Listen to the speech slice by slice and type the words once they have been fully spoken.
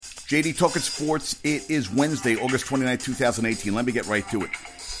JD Talking Sports. It is Wednesday, August 29, 2018. Let me get right to it.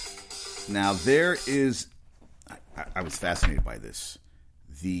 Now, there is... I was fascinated by this.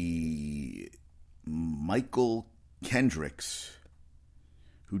 The Michael Kendricks,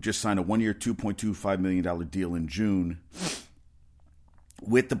 who just signed a one-year, $2.25 million deal in June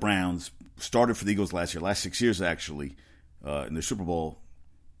with the Browns, started for the Eagles last year, last 6 years actually, in the Super Bowl.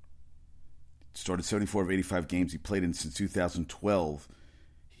 Started 74 of 85 games he played in since 2012.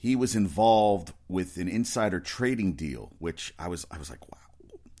 He was involved with an insider trading deal, which I was like, wow.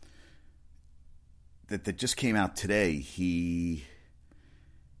 That just came out today. He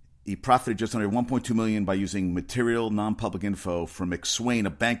profited just under $1.2 million by using material, non-public info from McSwain,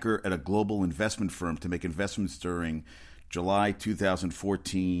 a banker at a global investment firm, to make investments during July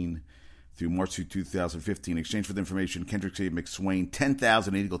 2014 through March 2015. In exchange for the information, Kendrick gave McSwain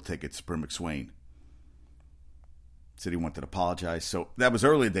 10,000 Eagle tickets per McSwain. Said he wanted to apologize. So that was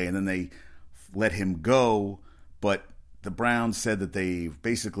early day, and then they let him go. But the Browns said that they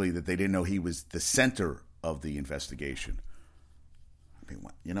didn't know he was the center of the investigation. I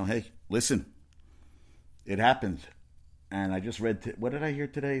mean, hey, listen, it happened. And I just read, what did I hear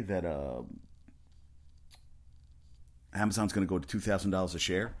today? That Amazon's going to go to $2,000 a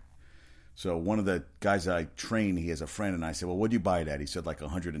share. So one of the guys I train, he has a friend, and I said, well, what do you buy it at? He said like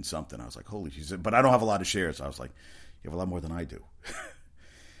 100 and something. I was like, holy, he said, but I don't have a lot of shares. I was like, you have a lot more than I do.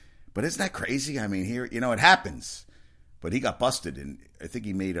 But isn't that crazy? I mean, here, it happens. But he got busted, and I think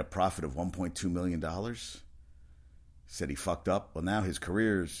he made a profit of $1.2 million. Said he fucked up. Well, now his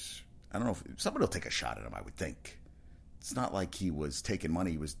career's, I don't know, if somebody will take a shot at him, I would think. It's not like he was taking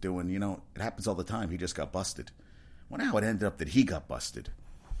money. He was doing, it happens all the time. He just got busted. Well, now it ended up that he got busted.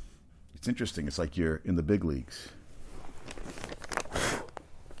 It's interesting. It's like you're in the big leagues.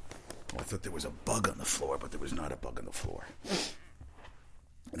 Oh, I thought there was a bug on the floor, but there was not a bug on the floor.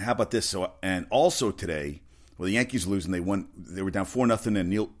 And how about this? So, and also today, well, the Yankees losing. They won. They were down 4-0, and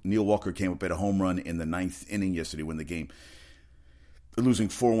Neil Walker came up at a home run in the ninth inning yesterday, win the game. They're losing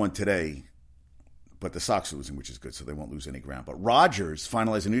 4-1 today, but the Sox are losing, which is good, so they won't lose any ground. But Rogers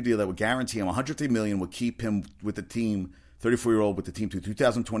finalized a new deal that would guarantee him $103 million, would keep him with the team, 34-year-old with the team, to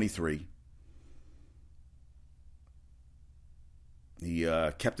 2023. He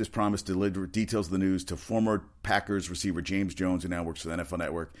kept his promise, delivered details of the news to former Packers receiver James Jones, who now works for the NFL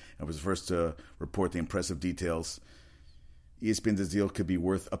Network, and was the first to report the impressive details. ESPN's deal could be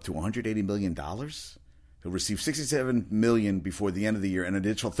worth up to $180 million. He'll receive $67 million before the end of the year and an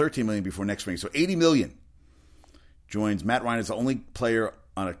additional $13 million before next spring. So $80 million. Joins Matt Ryan as the only player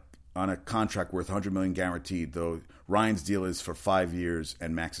on a contract worth $100 million guaranteed, though Ryan's deal is for 5 years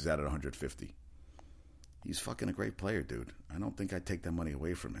and maxes out at $150. He's fucking a great player, dude. I don't think I'd take that money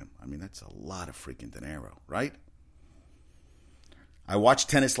away from him. I mean, that's a lot of freaking dinero, right? I watched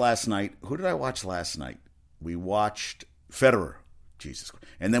tennis last night. Who did I watch last night? We watched Federer. Jesus Christ.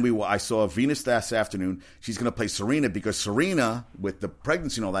 And then I saw Venus this afternoon. She's going to play Serena because Serena, with the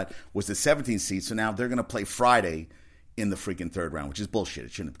pregnancy and all that, was the 17th seed. So now they're going to play Friday in the freaking third round, which is bullshit.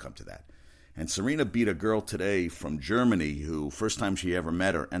 It shouldn't have come to that. And Serena beat a girl today from Germany who, first time she ever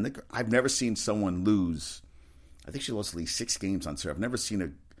met her. And I've never seen someone lose. I think she lost at least 6 games on serve. I've never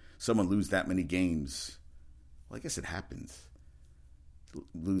seen someone lose that many games. Well, I guess it happens.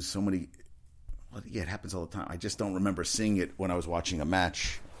 Lose so many. Well, yeah, it happens all the time. I just don't remember seeing it when I was watching a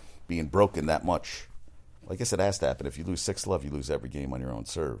match being broken that much. Well, I guess it has to happen. If you lose 6-love, you lose every game on your own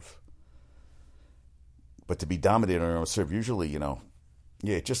serve. But to be dominated on your own serve, usually,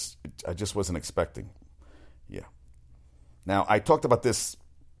 yeah, I just wasn't expecting. Yeah. Now, I talked about this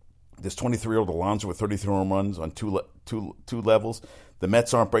 23-year-old Alonso with 33 home runs on two levels. The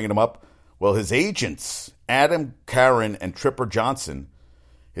Mets aren't bringing him up. Well, his agents, Adam Caron and Tripper Johnson,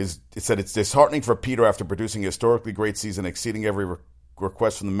 said it's disheartening for Peter after producing a historically great season, exceeding every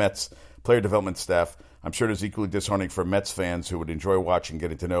request from the Mets player development staff. I'm sure it is equally disheartening for Mets fans who would enjoy watching,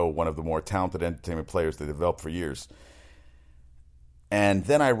 getting to know one of the more talented entertainment players they developed for years. And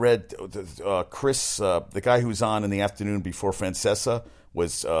then I read Chris, the guy who's on in the afternoon before Francesa,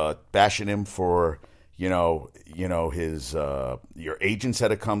 was bashing him for, his your agents had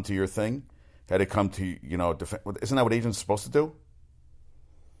to come to your thing, had to come to, defend. Isn't that what agents are supposed to do?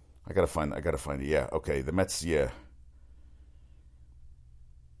 I gotta find it. Yeah, okay. The Mets, yeah.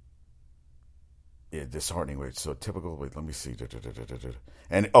 Yeah, disheartening. Wait, so typical. Wait, let me see.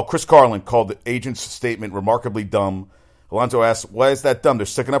 And Chris Carlin called the agent's statement remarkably dumb. Alonso asked, "Why is that dumb? They're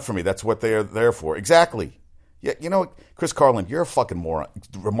sticking up for me. That's what they're there for." Exactly. Yeah, Chris Carlin, you're a fucking moron.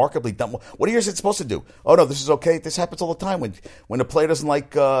 Remarkably dumb. What are you supposed to do? Oh no, this is okay. This happens all the time when a player doesn't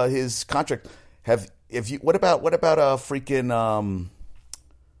like his contract. What about freaking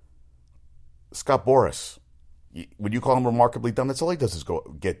Scott Boras. Would you call him remarkably dumb? That's all he does is trying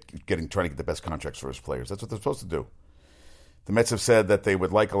to get the best contracts for his players. That's what they're supposed to do. The Mets have said that they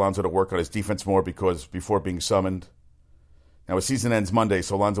would like Alonso to work on his defense more because before being summoned. Now, his season ends Monday,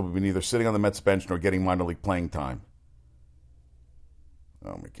 so Alonso will be neither sitting on the Mets bench nor getting minor league playing time.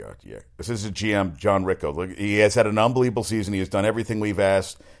 Oh, my God, yeah. This is a GM, John Ricco. Look, he has had an unbelievable season. He has done everything we've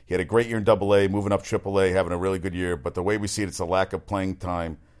asked. He had a great year in AA, moving up AAA, having a really good year. But the way we see it, it's a lack of playing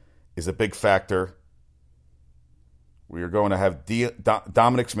time is a big factor. We are going to have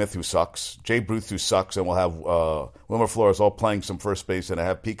Dominic Smith, who sucks, Jay Bruce, who sucks, and we'll have Wilmer Flores all playing some first base, and I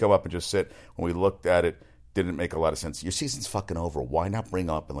have Pete come up and just sit. When we looked at it, didn't make a lot of sense. Your season's fucking over. Why not bring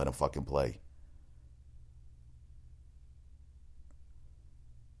up and let him fucking play?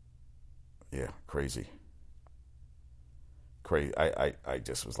 Yeah, crazy. Crazy. I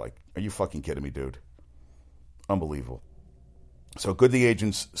just was like, are you fucking kidding me, dude? Unbelievable. So good the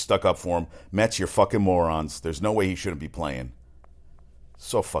agents stuck up for him. Mets, you're fucking morons. There's no way he shouldn't be playing.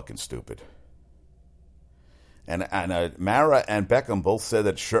 So fucking stupid. And Mara and Beckham both said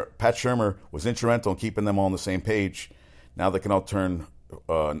that Pat Shurmur was instrumental in keeping them all on the same page. Now they can all turn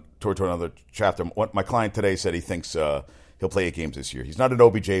toward another chapter. What my client today said, he thinks he'll play 8 games this year. He's not an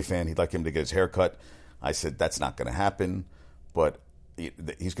OBJ fan. He'd like him to get his hair cut. I said, that's not going to happen. But he's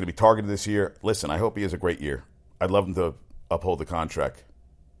going to be targeted this year. Listen, I hope he has a great year. I'd love him to uphold the contract.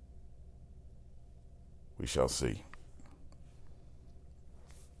 We shall see.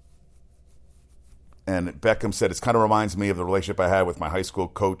 And Beckham said, it kind of reminds me of the relationship I had with my high school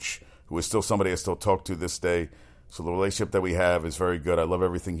coach, who is still somebody I still talk to this day. So the relationship that we have is very good. I love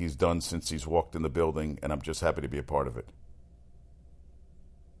everything he's done since he's walked in the building, and I'm just happy to be a part of it.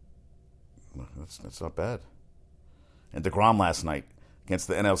 That's not bad. And DeGrom last night, against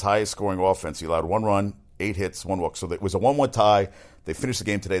the NL's highest scoring offense, he allowed 1 run, 8 hits, 1 walk. So it was a 1-1 tie. They finished the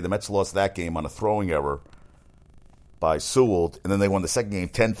game today. The Mets lost that game on a throwing error by Sewell, and then they won the second game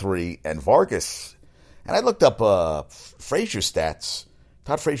 10-3. And Vargas, and I looked up Frazier's stats.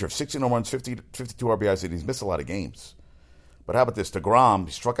 Todd Frazier, 16 home runs, 52 RBIs, and he's missed a lot of games. But how about this? DeGrom,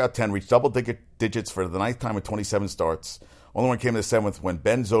 he struck out 10, reached double digits for the 9th time in 27 starts. Only one came in the 7th when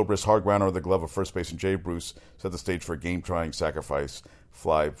Ben Zobrist, hard ground over the glove of first baseman Jay Bruce, set the stage for a game-trying sacrifice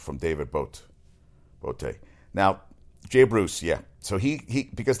fly from David Bote. Now, Jay Bruce, yeah. So he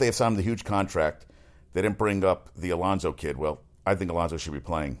because they have signed him the huge contract, they didn't bring up the Alonso kid. Well, I think Alonso should be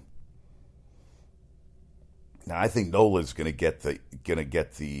playing. Now, I think Nola's going to get the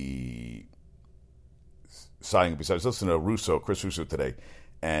signing. Besides, listen to Chris Russo today,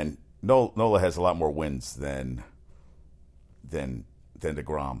 and Nola has a lot more wins than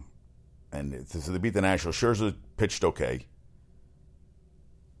DeGrom, and so they beat the Nationals. Scherzer pitched okay,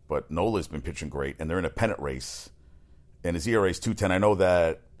 but Nola's been pitching great, and they're in a pennant race, and his ERA is 2.10. I know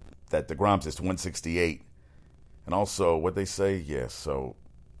that DeGrom's is 1.68, and also what they say, yeah. So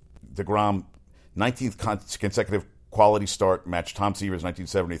DeGrom, 19th consecutive quality start, matched Tom Seaver's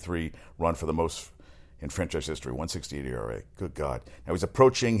 1973 run for the most in franchise history, 1.68 ERA. Good God! Now he's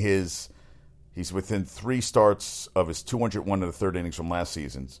approaching he's within 3 starts of his 201 in the 3rd innings from last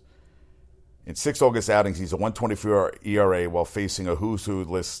season's. In 6 August outings, he's a 1.24 ERA while facing a who's who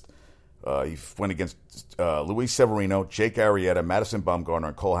list. He went against Luis Severino, Jake Arrieta, Madison Bumgarner,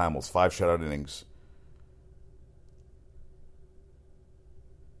 and Cole Hamels, 5 shutout innings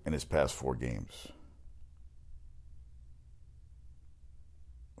in his past 4 games.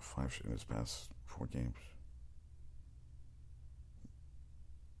 5 in his past 4 games.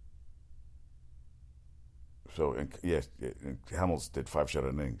 So, Hamels did 5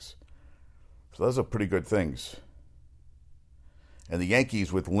 shutout innings. So those are pretty good things. And the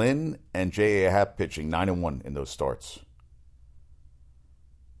Yankees with Lynn and J.A. Happ pitching 9-1 in those starts.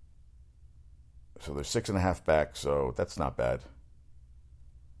 So they're 6.5 back, so that's not bad.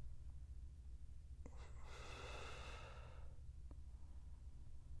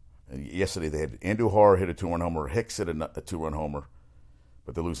 And yesterday they had Andrew Harr hit a 2-run homer, Hicks hit a 2-run homer,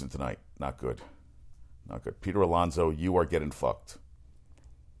 but they're losing tonight. Not good. Not good. Peter Alonso, you are getting fucked.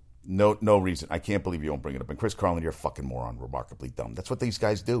 No reason. I can't believe you won't bring it up. And Chris Carlin, you're a fucking moron. Remarkably dumb. That's what these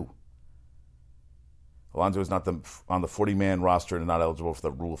guys do. Alonso is not on the 40-man roster and not eligible for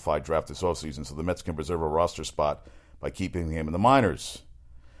the Rule 5 draft this offseason, so the Mets can preserve a roster spot by keeping him in the minors.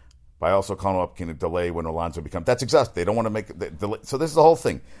 By also calling him up, can delay when Alonso becomes... That's exactly. They don't want to make... So this is the whole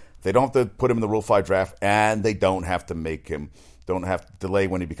thing. They don't have to put him in the Rule 5 draft, and they don't have to make him... Don't have to delay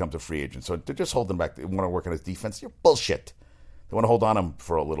when he becomes a free agent. So they're just holding back. They want to work on his defense. You're bullshit. They want to hold on him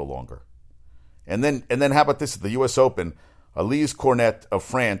for a little longer. And then how about this? At the U.S. Open, Elise Cornet of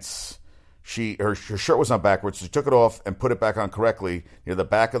France, her shirt was on backwards. She took it off and put it back on correctly near the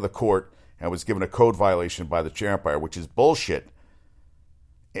back of the court, and was given a code violation by the chair umpire, which is bullshit.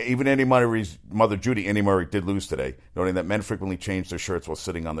 Even Andy Murray's mother, Judy, Andy Murray, did lose today, noting that men frequently change their shirts while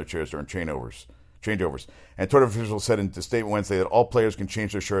sitting on their chairs during changeovers. And tournament officials said in the statement Wednesday that all players can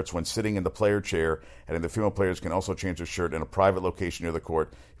change their shirts when sitting in the player chair, and the female players can also change their shirt in a private location near the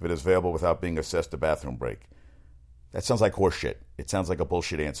court if it is available without being assessed a bathroom break. That sounds like horse shit. It sounds like a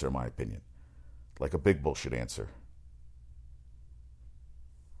bullshit answer, in my opinion. Like a big bullshit answer.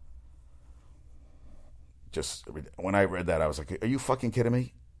 Just when I read that, I was like, are you fucking kidding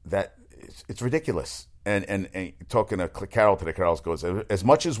me? That it's ridiculous. And talking to Carol today, Carol goes, as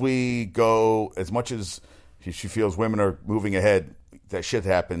much as she feels women are moving ahead, that shit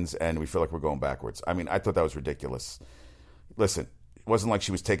happens and we feel like we're going backwards. I mean, I thought that was ridiculous. Listen, it wasn't like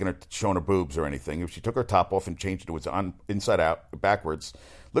she was showing her boobs or anything. She took her top off and changed it. It was on inside out, backwards.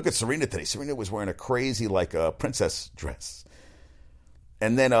 Look at Serena today. Serena was wearing a crazy, like a princess dress.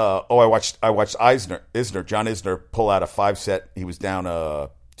 And then, I watched John Isner pull out a 5-set. He was down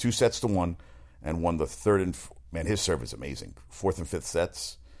 2-1 and won the third and man, his serve is amazing. 4th and 5th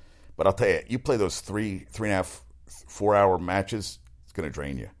sets. But I'll tell you, you play those 3.5, 4-hour matches, it's going to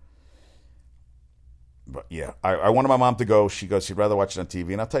drain you. But yeah, I wanted my mom to go. She goes, she'd rather watch it on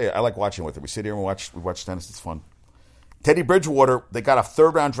TV. And I'll tell you, I like watching with her. We sit here and we watch tennis. It's fun. Teddy Bridgewater, they got a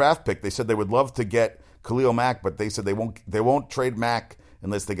 3rd-round draft pick. They said they would love to get Khalil Mack, but they said they won't trade Mack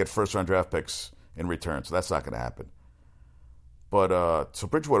unless they get 1st-round draft picks in return. So that's not going to happen. But, so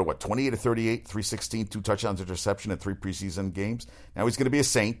Bridgewater, 28 of 38, 316, 2 touchdowns, interception in 3 preseason games. Now he's going to be a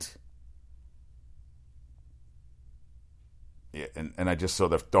Saint. Yeah, and I just saw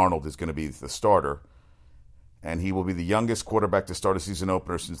that Darnold is going to be the starter. And he will be the youngest quarterback to start a season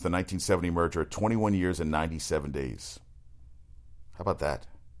opener since the 1970 merger, 21 years and 97 days. How about that?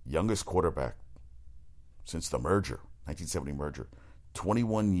 Youngest quarterback since the merger, 1970 merger.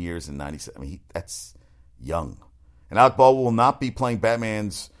 21 years and 97. I mean, that's young. And Alec Baldwin will not be playing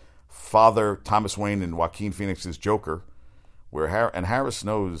Batman's father, Thomas Wayne, and Joaquin Phoenix's Joker. And Harris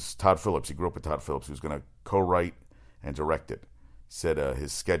knows Todd Phillips. He grew up with Todd Phillips, who's going to co-write and direct it. Said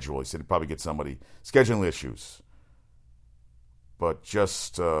his schedule. He said he'd probably get somebody. Scheduling issues. But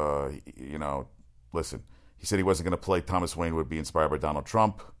just, listen. He said he wasn't going to play. Thomas Wayne would be inspired by Donald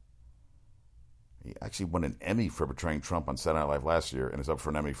Trump. He actually won an Emmy for portraying Trump on Saturday Night Live last year and is up for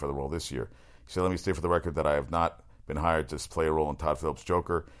an Emmy for the role this year. He said, let me state for the record that I have not been hired to play a role in Todd Phillips'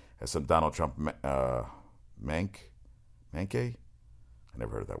 Joker as some Donald Trump manke? I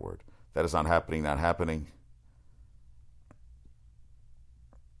never heard of that word. That is not happening.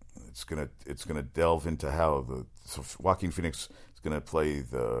 It's gonna delve into how Joaquin Phoenix is gonna play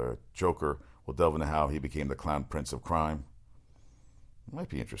the Joker. We'll delve into how he became the clown prince of crime. It might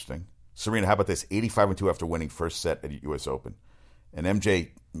be interesting. Serena, how about this? 85-2 after winning first set at the U.S. Open. And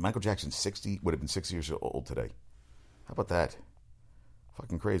MJ, Michael Jackson, would have been 60 years old today. How about that?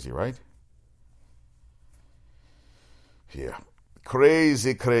 Fucking crazy, right? Yeah.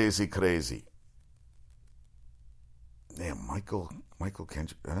 Crazy. Damn, Michael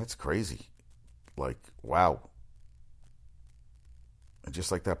Kendrick, that's crazy. Like, wow. And just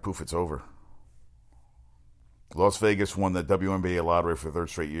like that, poof, it's over. Las Vegas won the WNBA lottery for the 3rd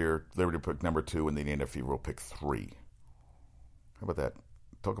straight year. Liberty picked number 2, and the Indiana Fever will pick 3. How about that?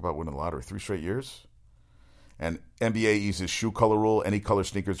 Talk about winning the lottery. 3 straight years? And NBA uses shoe color rule. Any color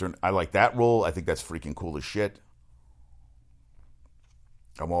sneakers I like that rule. I think that's freaking cool as shit.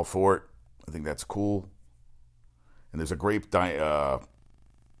 I'm all for it. I think that's cool. And there's a great Diana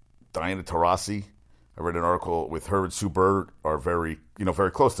Taurasi. I read an article with her and Sue Bird are very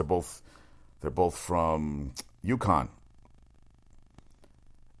close. They're both from UConn.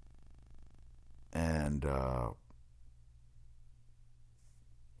 And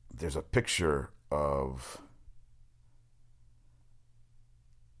there's a picture of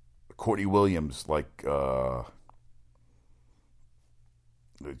Courtney Williams,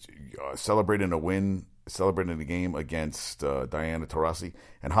 celebrating a win, celebrating the game against Diana Taurasi.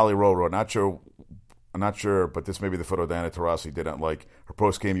 And Holly Rowe, I'm not sure, but this may be the photo Diana Taurasi did not like. Her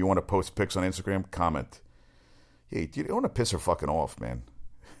post game, you want to post pics on Instagram? Comment. Hey, you don't want to piss her fucking off, man.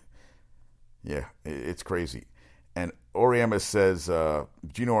 Yeah, it's crazy. And Gino Auriemma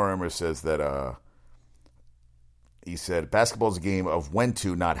says that he said, basketball is a game of when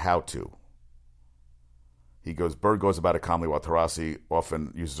to, not how to. He goes, Bird goes about it calmly while Taurasi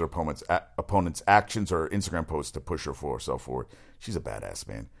often uses her opponent's actions or Instagram posts to push herself forward. She's a badass,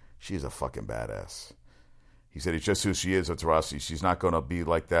 man. She's a fucking badass. He said it's just who she is, Taurasi. She's not going to be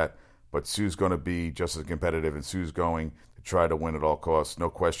like that, but Sue's going to be just as competitive, and Sue's going to try to win at all costs.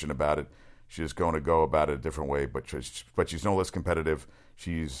 No question about it. She's going to go about it a different way, but she's no less competitive.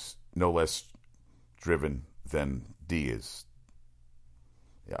 She's no less driven than D is.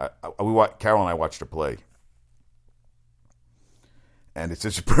 Yeah, Carol and I watched her play. And it's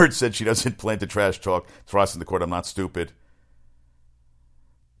just Bird said she doesn't plan to trash talk. Taurasi in the court, I'm not stupid.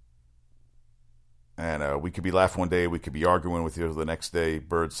 And we could be laughing one day, we could be arguing with you the next day.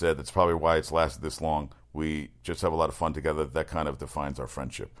 Bird said that's probably why it's lasted this long. We just have a lot of fun together. That kind of defines our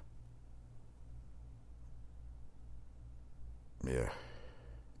friendship. Yeah.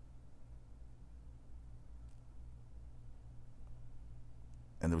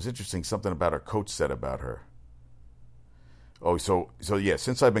 And it was interesting, something about her coach said about her. Oh, so yeah,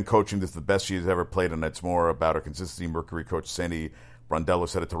 since I've been coaching, this is the best she has ever played, and it's more about her consistency. Mercury coach Sandy Brondello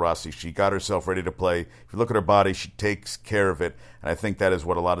said it to Rossi. She got herself ready to play. If you look at her body, she takes care of it, and I think that is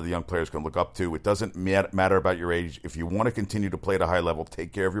what a lot of the young players can look up to. It doesn't matter about your age. If you want to continue to play at a high level,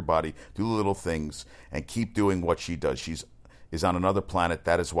 take care of your body, do the little things, and keep doing what she does. She's on another planet.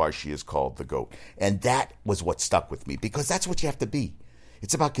 That is why she is called the GOAT. And that was what stuck with me, because that's what you have to be.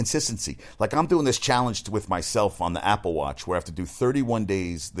 It's about consistency. Like, I'm doing this challenge with myself on the Apple Watch where I have to do 31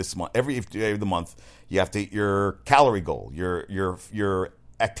 days this month. Every day of the month, you have to hit your calorie goal, your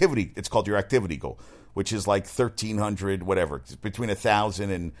activity. It's called your activity goal, which is like 1,300, whatever. It's between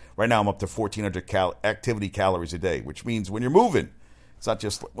 1,000 and right now I'm up to 1,400 activity calories a day, which means when you're moving, it's not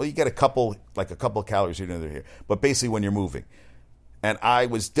just, well, you get a couple calories here and there. But basically when you're moving. And I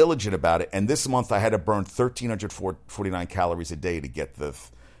was diligent about it. And this month I had to burn 1,349 calories a day to get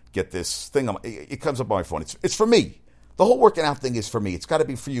this thing. It comes up on my phone. It's for me. The whole working out thing is for me. It's got to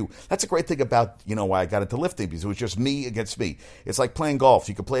be for you. That's a great thing about, why I got into lifting, because it was just me against me. It's like playing golf.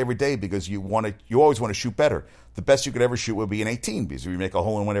 You can play every day because you always want to shoot better. The best you could ever shoot would be an 18 because you make a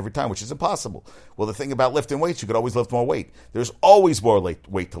hole in one every time, which is impossible. Well, the thing about lifting weights, you could always lift more weight. There's always more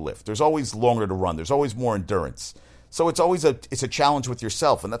weight to lift. There's always longer to run. There's always more endurance. So it's always a challenge with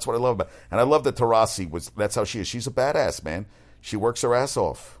yourself, and that's what I love about it. And I love that Taurasi that's how she is. She's a badass, man. She works her ass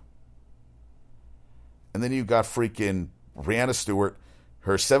off. And then you got freaking Brianna Stewart,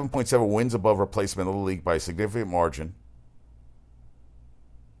 her 7.7 wins above replacement of the league by a significant margin.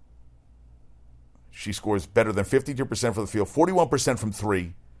 She scores better than 52% from the field, 41% from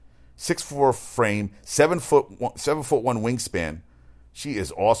three, 6'4" frame, 7'1" wingspan. She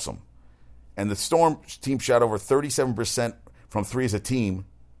is awesome. And the Storm team shot over 37% from three as a team.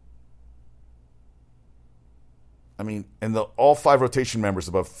 I mean, and all five rotation members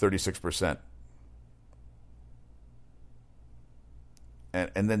above 36%.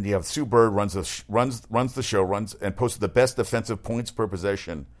 And then you have Sue Bird runs the show, and posted the best defensive points per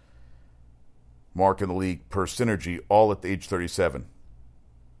possession mark in the league per synergy, all at age 37.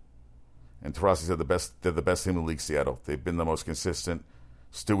 And Taurasi said they're the best team in the league, Seattle. They've been the most consistent.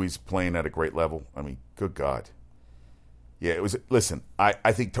 Stewie's playing at a great level. I mean, good God. Yeah, it was. Listen,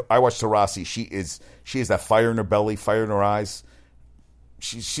 I think I watched Taurasi. She is that fire in her belly, fire in her eyes.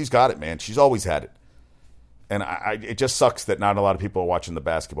 She's got it, man. She's always had it. And it just sucks that not a lot of people are watching the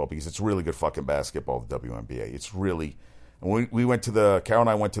basketball, because it's really good fucking basketball, the WNBA. It's really. And when we went to Carol and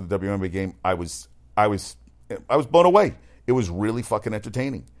I went to the WNBA game, I was blown away. It was really fucking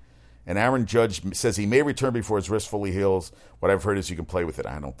entertaining. And Aaron Judge says he may return before his wrist fully heals. What I've heard is you can play with it.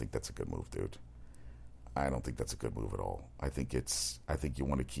 I don't think that's a good move, dude. I don't think that's a good move at all. I think you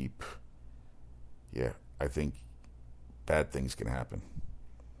want to keep. Yeah, I think bad things can happen.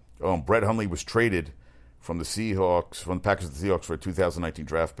 Oh, and Brett Hundley was traded from the Packers to the Seahawks for a 2019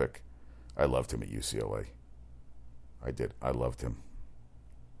 draft pick. I loved him at UCLA. I did. I loved him.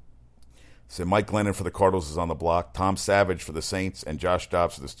 So Mike Glennon for the Cardinals is on the block. Tom Savage for the Saints, and Josh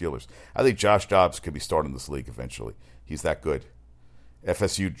Dobbs for the Steelers. I think Josh Dobbs could be starting this league eventually. He's that good.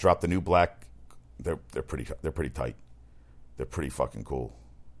 FSU dropped the new black. They're pretty tight. They're pretty fucking cool.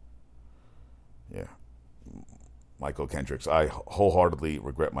 Yeah. Michael Kendricks. I wholeheartedly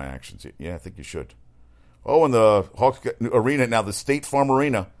regret my actions. Yeah, I think you should. Oh, and the Hawks Arena now, the State Farm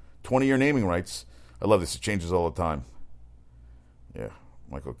Arena, 20-year naming rights. I love this. It changes all the time. Yeah.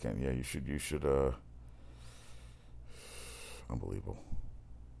 Michael Ken, yeah, you should, unbelievable.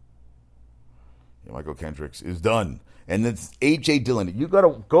 Yeah, Michael Kendricks is done. And then A.J. Dillon. You got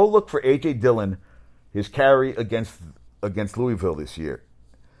to go look for A.J. Dillon, his carry against Louisville this year.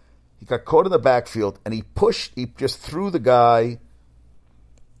 He got caught in the backfield, and he just threw the guy.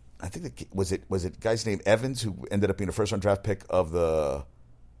 I think was it guy's name Evans, who ended up being a first-round draft pick of the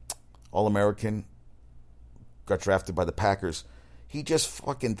All-American, got drafted by the Packers. He just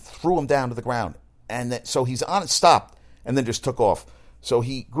fucking threw him down to the ground. And so he's on it, stopped, and then just took off. So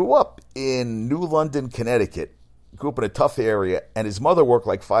he grew up in New London, Connecticut, grew up in a tough area, and his mother worked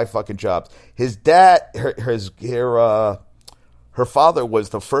like 5 fucking jobs. His dad, her Her father was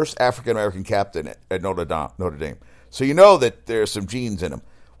the first African-American captain at Notre Dame. So you know that there's some genes in him.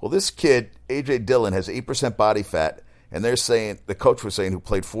 Well, this kid, A.J. Dillon, has 8% body fat, and they're saying, the coach was saying, who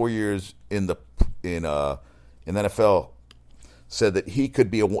played 4 years in the NFL, said that he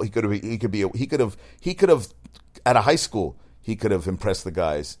could have at a high school, he could have impressed the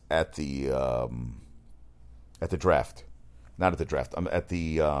guys at the draft. Not at the draft, at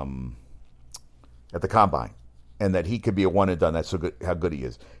the combine. And that he could be a one and done. That's how good he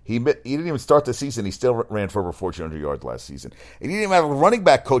is. He didn't even start the season. He still ran for over 1,400 yards last season. And he didn't even have a running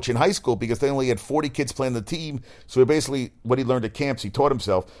back coach in high school because they only had 40 kids playing the team. So basically, what he learned at camps, he taught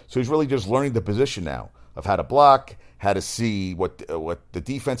himself. So he's really just learning the position now of how to block, how to see what the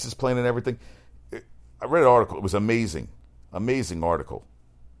defense is playing and everything. I read an article. It was amazing. Amazing article.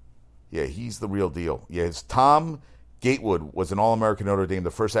 Yeah, he's the real deal. Yeah, it's Tom Gatewood was an All-American Notre Dame, the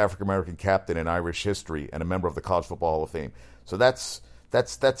first African-American captain in Irish history, and a member of the College Football Hall of Fame. So those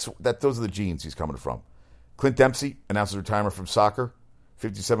are the genes he's coming from. Clint Dempsey announces retirement from soccer.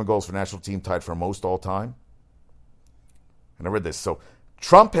 57 goals for national team, tied for most all time. And I read this. So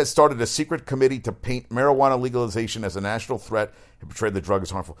Trump has started a secret committee to paint marijuana legalization as a national threat and portray the drug as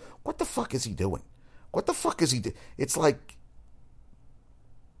harmful. What the fuck is he doing? What the fuck is he doing? It's like,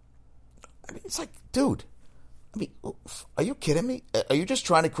 dude. Are you kidding me? Are you just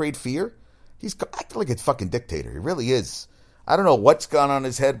trying to create fear? He's acting like a fucking dictator. He really is. I don't know what's gone on in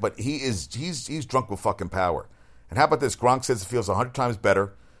his head, but he's drunk with fucking power. And how about this? Gronk says it feels 100 times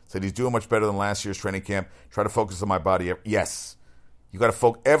better. Said he's doing much better than last year's training camp. Try to focus on my body. Yes. You got to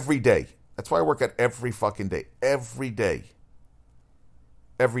focus every day. That's why I work out every fucking day. Every day.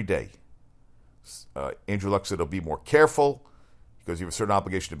 Every day. Andrew Luck said he'll be more careful. Because you have a certain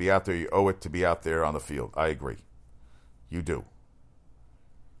obligation to be out there. You owe it to be out there on the field. I agree. You do.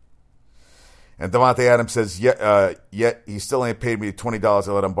 And Davante Adams says, yet he still ain't paid me $20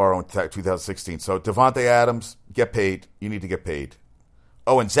 I let him borrow in 2016. So Davante Adams, get paid. You need to get paid.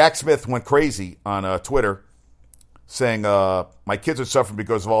 Oh, and Zach Smith went crazy on Twitter saying, my kids are suffering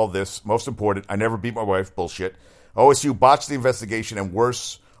because of all this. Most important, I never beat my wife. Bullshit. OSU botched the investigation and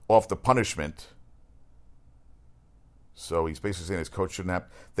worse off the punishment. So he's basically saying his coach shouldn't have.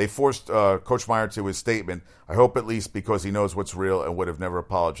 They forced Coach Meyer to his statement. I hope at least because he knows what's real and would have never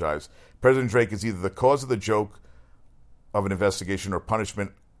apologized. President Drake is either the cause of the joke of an investigation or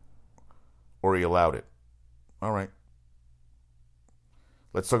punishment, or he allowed it. All right.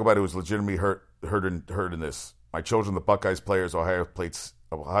 Let's talk about who was legitimately hurt in this. My children, the Buckeyes players,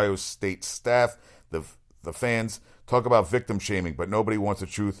 Ohio State staff, the fans. Talk about victim shaming, but nobody wants the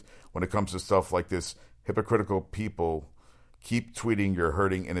truth when it comes to stuff like this. Hypocritical people keep tweeting you're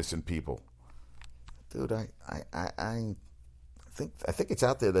hurting innocent people. Dude, I think it's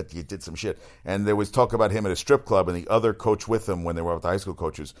out there that you did some shit. And there was talk about him at a strip club, and the other coach with him when they were with the high school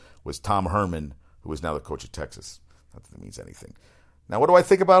coaches was Tom Herman, who is now the coach of Texas. Not that it means anything. Now, what do I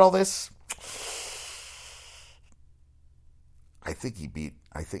think about all this? I think he beat.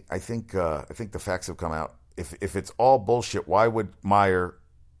 I think the facts have come out. If it's all bullshit, why would Meyer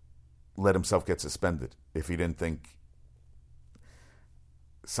let himself get suspended if he didn't think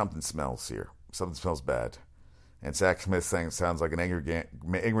something smells here? Something smells bad. And Zach Smith sounds like an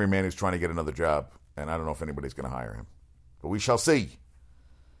angry man who's trying to get another job. And I don't know if anybody's going to hire him. But we shall see.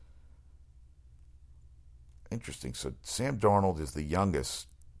 Interesting. So Sam Darnold is the youngest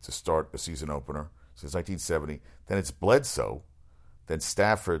to start a season opener since 1970. Then it's Bledsoe. Then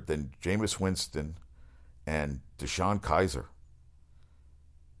Stafford. Then Jameis Winston. And Deshaun Kaiser.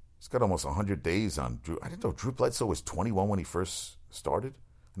 He's got almost 100 days on Drew. I didn't know Drew Bledsoe was 21 when he first started.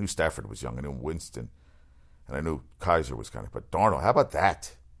 I knew Stafford was young. I knew Winston. And I knew Kaiser was kind of. But Darnold, how about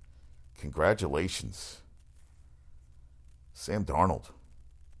that? Congratulations. Sam Darnold.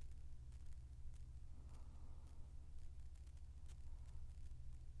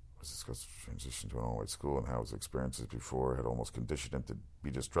 Was discussed transition to an all-white school and how his experiences before had almost conditioned him to be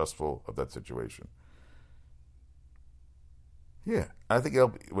distrustful of that situation. Yeah, I think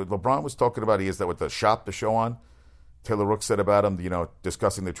what LeBron was talking about, he is that with the shop, the show on, Taylor Rook said about him,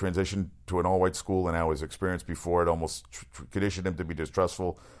 discussing the transition to an all-white school and how his experience before it almost conditioned him to be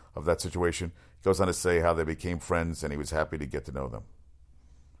distrustful of that situation. He goes on to say how they became friends and he was happy to get to know them.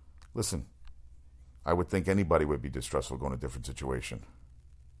 Listen, I would think anybody would be distrustful going to a different situation.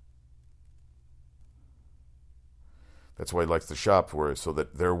 That's why he likes to shop for it, so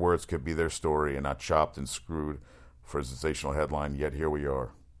that their words could be their story and not chopped and screwed for a sensational headline, yet here we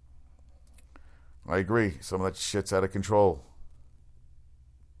are. I agree. Some of that shit's out of control.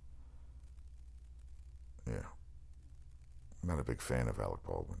 Yeah. I'm not a big fan of Alec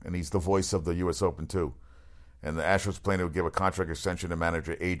Baldwin. And he's the voice of the U.S. Open, too. And the Astros plan to give a contract extension to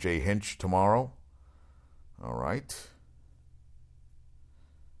manager A.J. Hinch tomorrow. All right.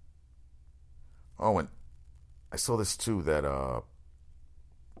 Oh, and I saw this too, that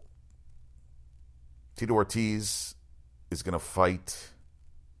Tito Ortiz is going to fight.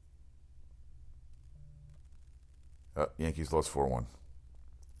 Yankees lost 4-1.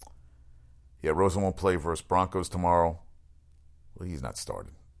 Yeah, Rosen won't play versus Broncos tomorrow. Well, he's not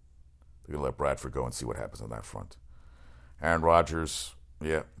starting. They're going to let Bradford go and see what happens on that front. Aaron Rodgers,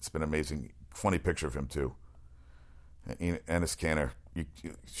 yeah, it's been amazing. Funny picture of him, too. Enes Kanter,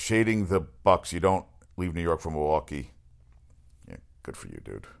 shading the Bucks. You don't leave New York for Milwaukee. Yeah, good for you,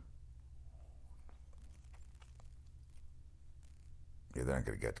 dude. Yeah, they're not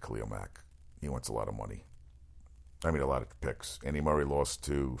going to get Khalil Mack. He wants a lot of money. I mean, a lot of picks. Andy Murray lost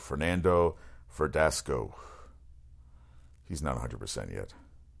to Fernando Verdasco. He's not 100% yet.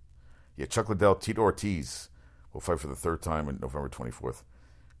 Yeah, Chuck Liddell, Tito Ortiz will fight for the third time on November 24th.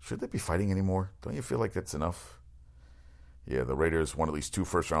 Should they be fighting anymore? Don't you feel like that's enough? Yeah, the Raiders won at least 2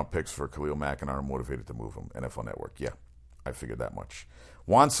 first-round picks for Khalil Mack and are motivated to move him. NFL Network. Yeah, I figured that much.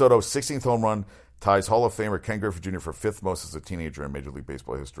 Juan Soto, 16th home run, ties Hall of Famer Ken Griffey Jr. for 5th most as a teenager in Major League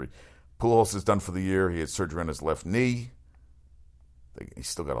Baseball history. Pujols is done for the year. He had surgery on his left knee. He's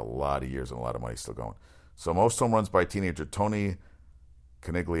still got a lot of years and a lot of money still going. So most home runs by a teenager, Tony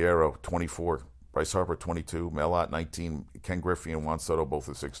Canigliaro, 24. Bryce Harper, 22. Mel Ott, 19. Ken Griffey and Juan Soto, both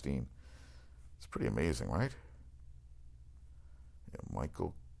at 16. It's pretty amazing, right? Yeah,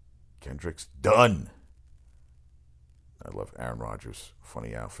 Michael Kendricks, done. I love Aaron Rodgers.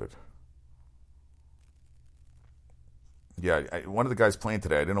 Funny outfit. Yeah, one of the guys playing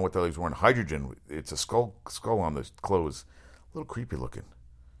today, I didn't know what the hell he was wearing. Hydrogen. It's a skull on the clothes. A little creepy looking.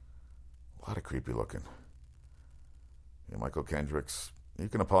 A lot of creepy looking. Yeah, Michael Kendricks. You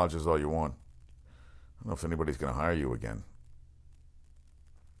can apologize all you want. I don't know if anybody's going to hire you again.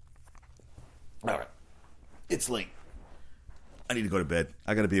 All right. It's late. I need to go to bed.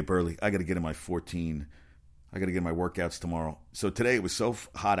 I got to be up early. I got to get in my 14. I got to get in my workouts tomorrow. So today it was so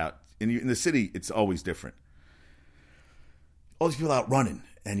hot out. In the city, it's always different. All these people out running,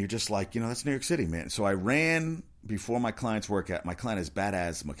 and you're just like, that's New York City, man. So I ran before my client's workout. My client has bad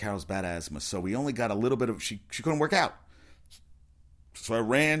asthma. Carol's bad asthma. So we only got a little bit of, she couldn't work out. So I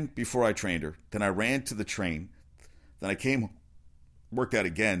ran before I trained her. Then I ran to the train. Then I came, worked out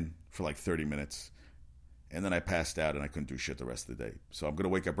again for like 30 minutes. And then I passed out and I couldn't do shit the rest of the day. So I'm going to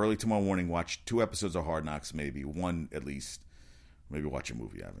wake up early tomorrow morning, watch 2 episodes of Hard Knocks, maybe 1 at least. Maybe watch a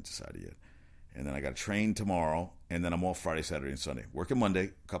movie. I haven't decided yet. And then I got to train tomorrow. And then I'm off Friday, Saturday, and Sunday. Working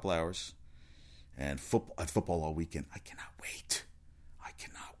Monday, a couple hours. And football all weekend. I cannot wait.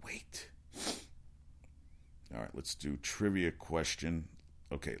 All right, let's do trivia question.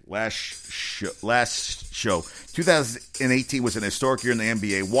 Okay, last show. 2018 was an historic year in the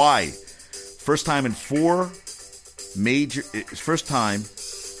NBA. Why? First time in the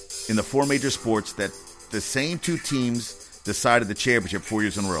 4 major sports that the same 2 teams decided the championship 4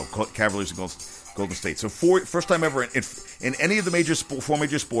 years in a row. Cavaliers and Golden State. So first time ever in any of the 4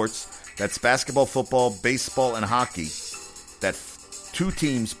 major sports, that's basketball, football, baseball, and hockey, that 2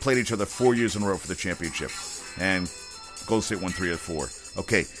 teams played each other 4 years in a row for the championship. And Golden State won 3 of 4.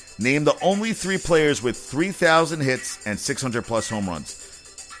 Okay, name the only 3 players with 3,000 hits and 600-plus home runs.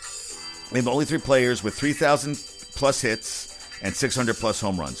 Name the only 3 players with 3,000-plus hits and 600-plus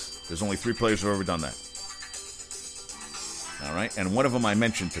home runs. There's only 3 players who have ever done that. All right, and one of them I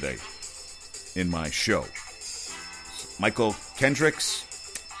mentioned today in my show. Michael Kendricks,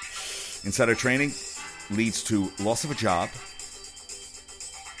 insider training, leads to loss of a job.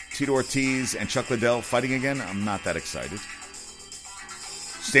 Tito Ortiz and Chuck Liddell fighting again. I'm not that excited.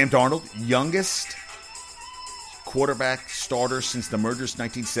 Sam Darnold, youngest quarterback starter since the mergers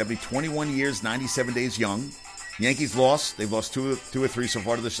 1970. 21 years, 97 days young. Yankees lost. They've lost two or three so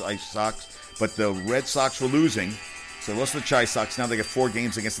far to the Sox. But the Red Sox were losing. So they lost to the Chi Sox. Now they get 4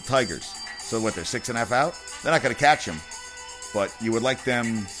 games against the Tigers. So what, they're 6.5 out? They're not going to catch them. But you would like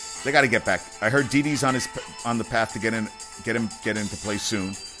them. They got to get back. I heard Didi's on the path to get into play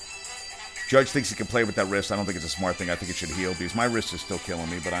soon. Judge thinks he can play with that wrist. I don't think it's a smart thing. I think it should heal because my wrist is still killing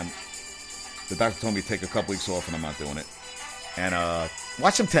me. But the doctor told me to take a couple weeks off, and I'm not doing it. And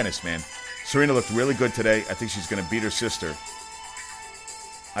watch some tennis, man. Serena looked really good today. I think she's going to beat her sister.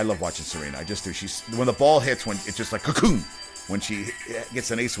 I love watching Serena. I just do. When the ball hits, when it's just like cocoon. When she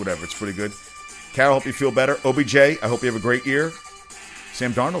gets an ace, whatever, it's pretty good. Carol, hope you feel better. OBJ, I hope you have a great year.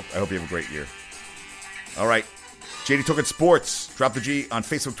 Sam Darnold, I hope you have a great year. All right. JD Talking Sports. Drop the G on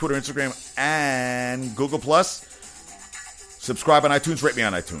Facebook, Twitter, Instagram, and Google+. Subscribe on iTunes. Rate me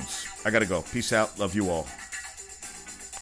on iTunes. I got to go. Peace out. Love you all.